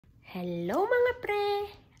Hello mga pre!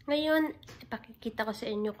 Ngayon, ipakikita ko sa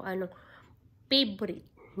inyo kung anong favorite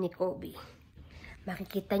ni Kobe.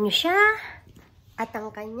 Makikita nyo siya at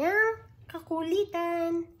ang kanyang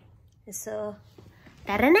kakulitan. So,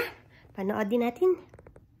 tara na! Panoodin natin.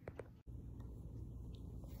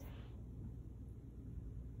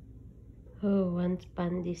 Who wants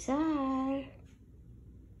pandesal?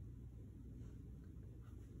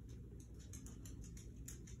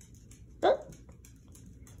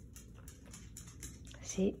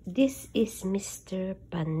 See, this is Mr.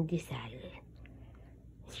 Pandesal.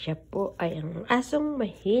 Siya po ay ang asong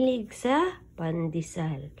mahilig sa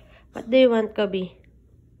pandesal. What do you want, Kobe?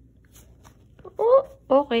 Oh,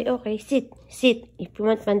 okay. Sit. If you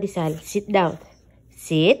want pandesal, sit down.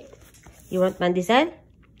 Sit. You want pandesal?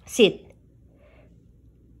 Sit.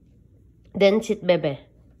 Then sit, bebe.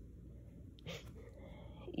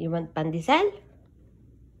 You want pandesal?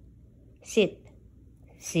 Sit.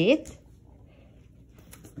 Sit.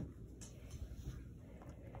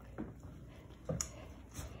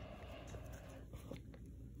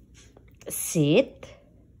 Sit.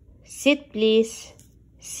 Sit, please.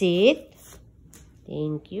 Sit.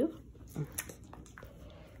 Thank you.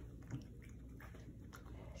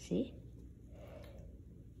 See?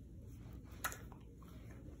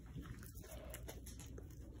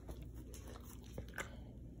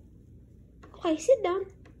 Okay, sit down.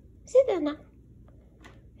 Sit down, nak.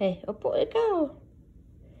 Hey, upo ikaw.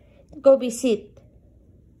 Kobe, sit.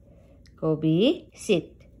 Kobe,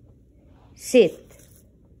 sit. Sit.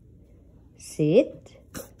 Sit.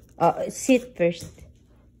 Sit first.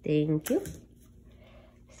 Thank you.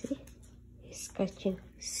 See? He's scratching.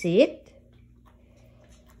 Sit.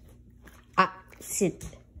 Sit.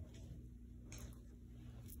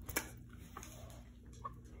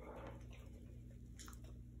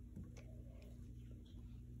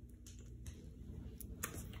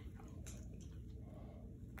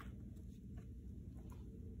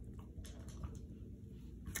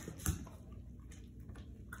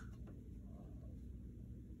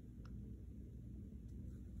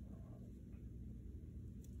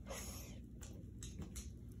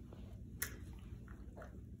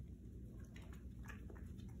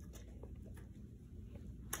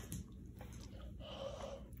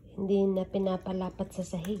 Hindi na pinapalapat sa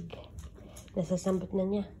sahig. Nasasambot na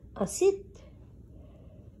niya. Sit.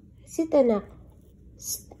 Sit, anak.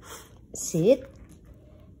 Sit.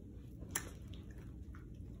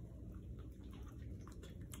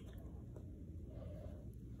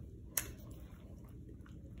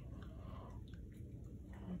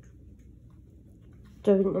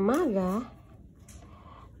 Tuwing umaga,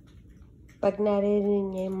 pag naririnig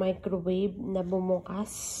niya yung microwave na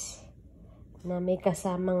bumukas, na may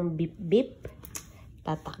kasamang bip-bip,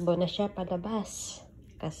 tatakbo na siya palabas.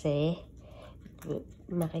 Kasi,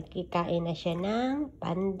 makikikain na siya ng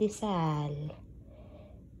pandesal.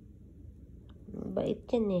 Mabait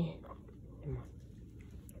yan eh.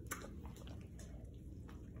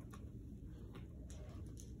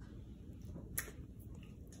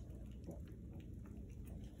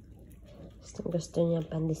 Gusto niya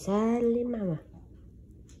pandesal ni mama.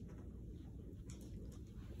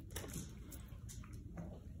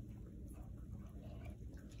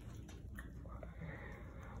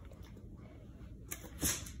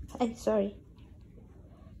 Ay, sorry.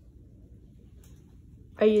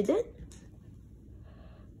 Are you done?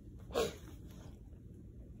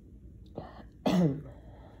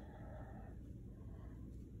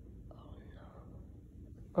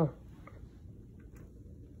 Oh.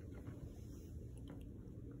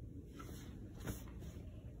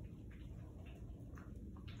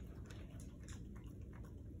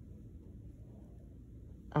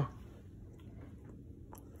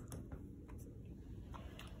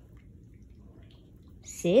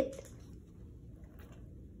 Sit.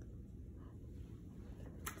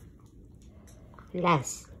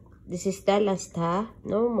 Last. This is the last, ha?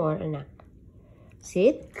 No more, anak.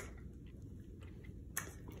 Sit.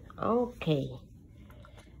 Okay.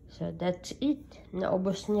 So, that's it.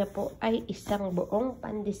 Naubos niya po ay isang buong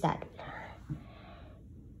pandesal.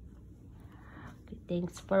 Okay,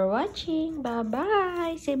 thanks for watching.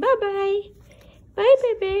 Bye-bye. Say bye-bye. Bye,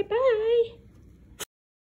 baby. Bye.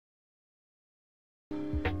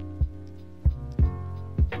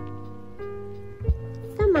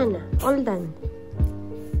 Na. All done.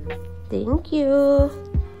 Thank you.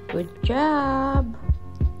 Good job.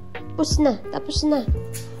 Tapos na.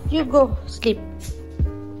 You go. Sleep.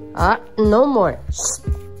 No more.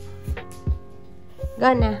 Go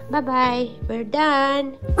na. Bye-bye. We're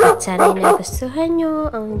done. Sana nagustuhan nyo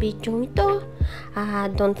ang video ito.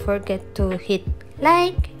 Don't forget to hit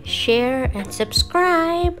like, share, and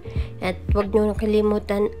subscribe. At huwag nyo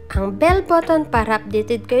nakalimutan ang bell button para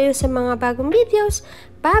updated kayo sa mga bagong videos.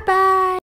 Bye-bye!